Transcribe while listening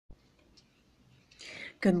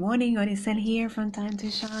Good morning, Odisel here from Time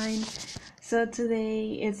to Shine. So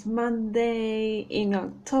today is Monday in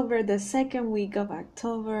October, the second week of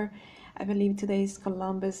October. I believe today is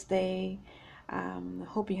Columbus Day.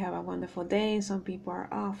 Hope you have a wonderful day. Some people are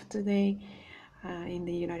off today in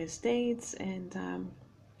the United States. And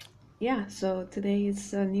so today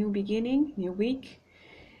is a new beginning, new week.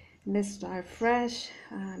 Let's start fresh.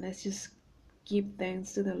 Let's just give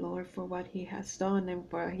thanks to the Lord for what He has done and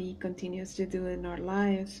what He continues to do in our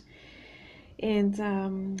lives.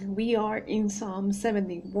 And we are in Psalm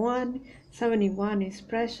 71. 71 is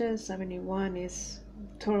precious. 71 is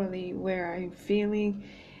totally where I'm feeling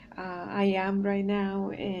I am right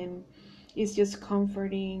now, and it's just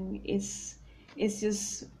comforting. It's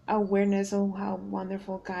just awareness of how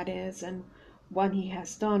wonderful God is and what He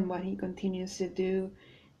has done, what He continues to do,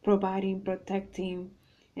 providing, protecting,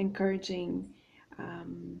 encouraging,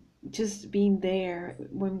 just being there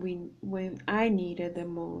when I needed the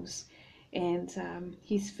most. And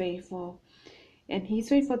He's faithful, and He's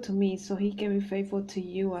faithful to me, so He can be faithful to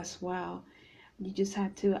you as well. You just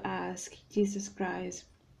have to ask Jesus Christ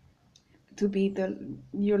to be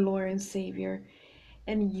your Lord and Savior,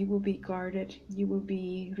 and you will be guarded, you will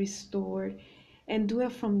be restored. And do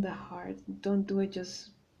it from the heart. Don't do it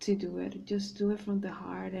just to do it, just do it from the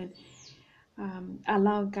heart. And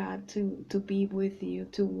allow God to be with you,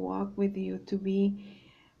 to walk with you, to be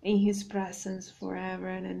in His presence forever.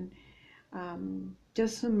 And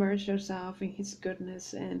just submerge yourself in His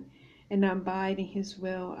goodness, and abide in His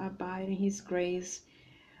will, abide in His grace.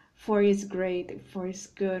 For His great, for His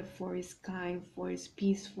good, for His kind, for His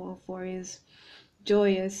peaceful, for His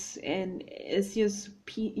joyous, and it's just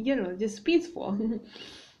just peaceful.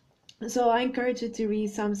 So I encourage you to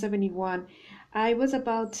read Psalm 71. I was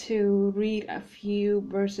about to read a few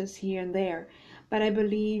verses here and there, but I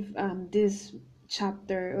believe this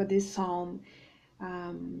chapter or this psalm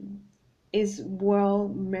um, is well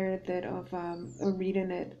merited of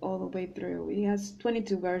reading it all the way through. It has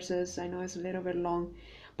 22 verses. I know it's a little bit long,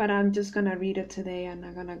 but I'm just gonna read it today. I'm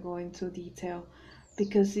not gonna go into detail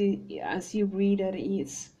because as you read it,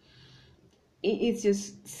 it's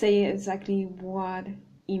just say exactly what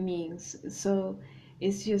it means. So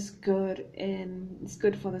it's just good, and it's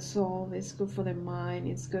good for the soul, it's good for the mind,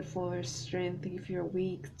 it's good for strength. If you're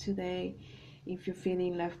weak today, if you're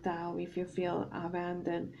feeling left out, if you feel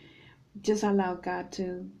abandoned, just allow God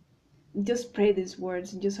to just pray these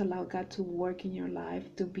words and just allow God to work in your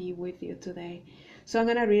life, to be with you today. So I'm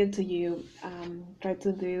gonna read it to you. Try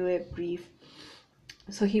to do it brief.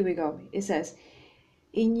 So here we go. It says,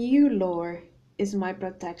 "In you, Lord, is my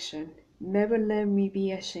protection. Never let me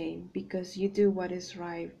be ashamed, because you do what is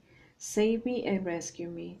right. Save me and rescue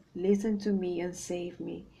me. Listen to me and save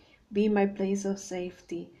me. Be my place of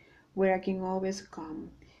safety, where I can always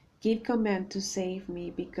come. Give command to save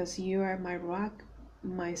me, because you are my rock,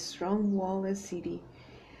 my strong walled city.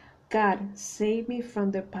 God, save me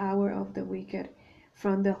from the power of the wicked,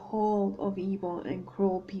 from the hold of evil and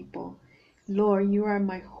cruel people. Lord, you are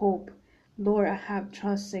my hope. Lord, I have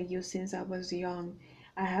trusted you since I was young.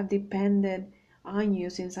 I have depended on you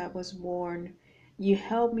since I was born. You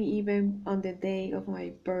helped me even on the day of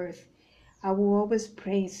my birth. I will always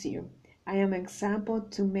praise you. I am an example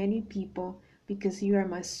to many people because you are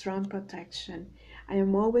my strong protection. I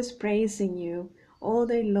am always praising you. All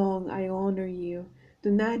day long I honor you.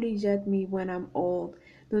 Do not reject me when I'm old.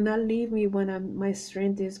 Do not leave me when my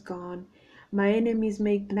strength is gone. My enemies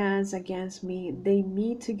make plans against me. They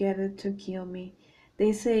meet together to kill me.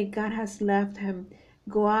 They say, God has left him.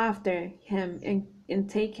 Go after him and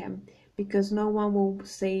take him, because no one will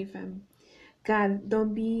save him. God,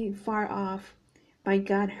 don't be far off. My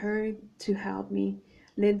God, hurry to help me.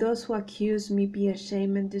 Let those who accuse me be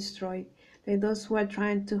ashamed and destroyed. Let those who are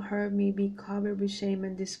trying to hurt me be covered with shame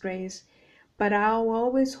and disgrace. But I will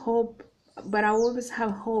always hope, but I always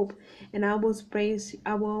have hope, and I will praise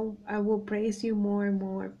you more and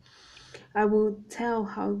more. I will tell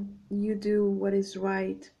how you do what is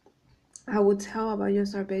right. I will tell about your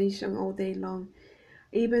salvation all day long.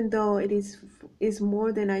 Even though is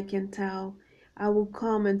more than I can tell, I will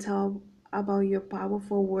come and tell about your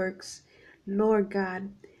powerful works. Lord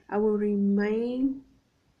God, I will remain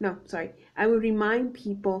no, sorry. I will remind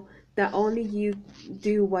people that only you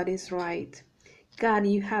do what is right. God,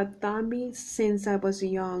 you have taught me since I was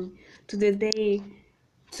young. To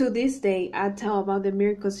this day, I tell about the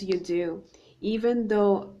miracles you do. Even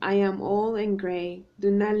though I am old and gray,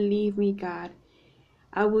 do not leave me, God.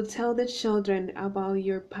 I will tell the children about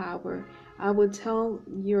your power. I will tell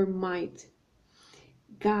your might.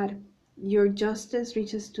 God, your justice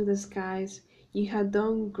reaches to the skies. You have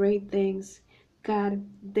done great things. God,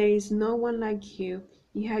 there is no one like you.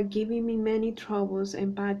 You have given me many troubles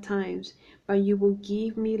and bad times, but you will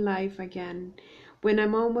give me life again. When I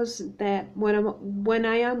am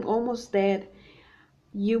almost dead,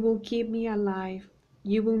 you will keep me alive.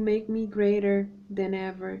 You will make me greater than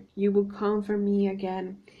ever. You will comfort me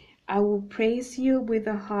again. I will praise you with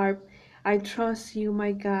the harp. I trust you,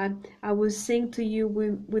 my God. I will sing to you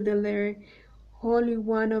with the lyre, Holy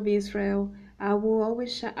One of Israel. I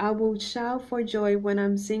will shout for joy when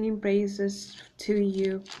I'm singing praises to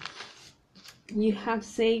you. You have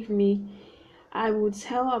saved me. I will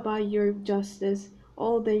tell about your justice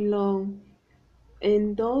all day long,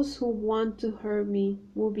 and those who want to hurt me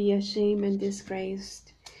will be ashamed and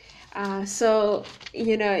disgraced. So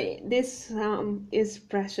this is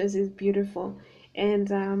precious, is beautiful,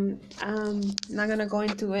 and I'm not gonna go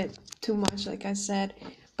into it too much, like I said,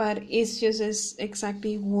 but it's just is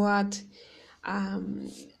exactly what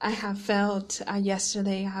um, I have felt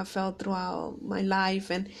yesterday. I have felt throughout my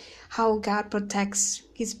life, and how God protects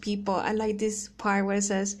His people. I like this part where it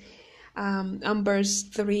says, on verse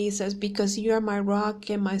 3, it says, "Because you are my rock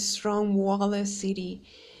and my strong walled city."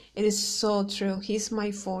 It is so true. He's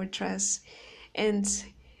my fortress, and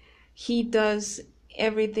He does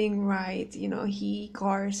everything right. He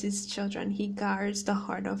guards His children. He guards the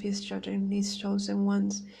heart of His children, His chosen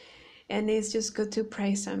ones. And it's just good to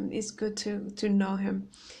praise Him. It's good to know Him.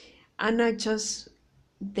 I'm not just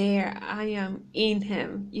there, I am in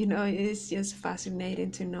Him. It's just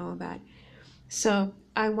fascinating to know that. So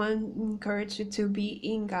I want to encourage you to be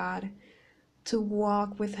in God, to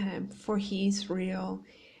walk with Him, for He is real.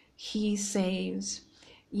 He saves.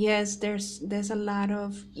 Yes, there's a lot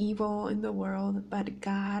of evil in the world, but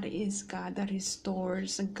God is God that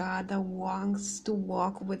restores, a God that wants to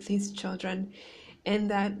walk with His children,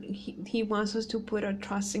 and that he wants us to put our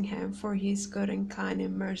trust in Him, for He's good and kind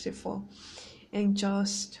and merciful and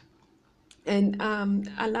just. And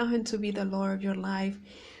allow Him to be the Lord of your life,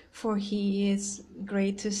 for He is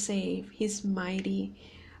great to save. He's mighty.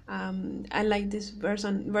 I like this verse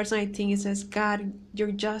on verse 19. It says, "God,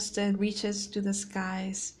 your justice reaches to the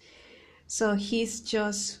skies." So He's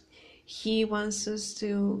just. He wants us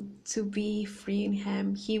to be free in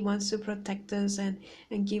Him. He wants to protect us and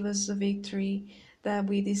give us the victory that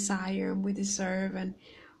we desire and we deserve, and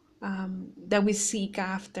that we seek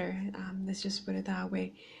after. Let's just put it that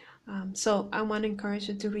way. So I want to encourage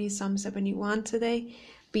you to read Psalm 71 today.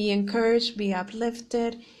 Be encouraged, be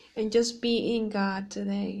uplifted, and just be in God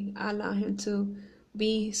today. Allow Him to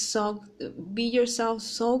be yourself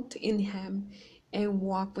soaked in Him, and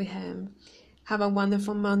walk with Him. Have a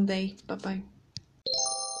wonderful Monday. Bye bye.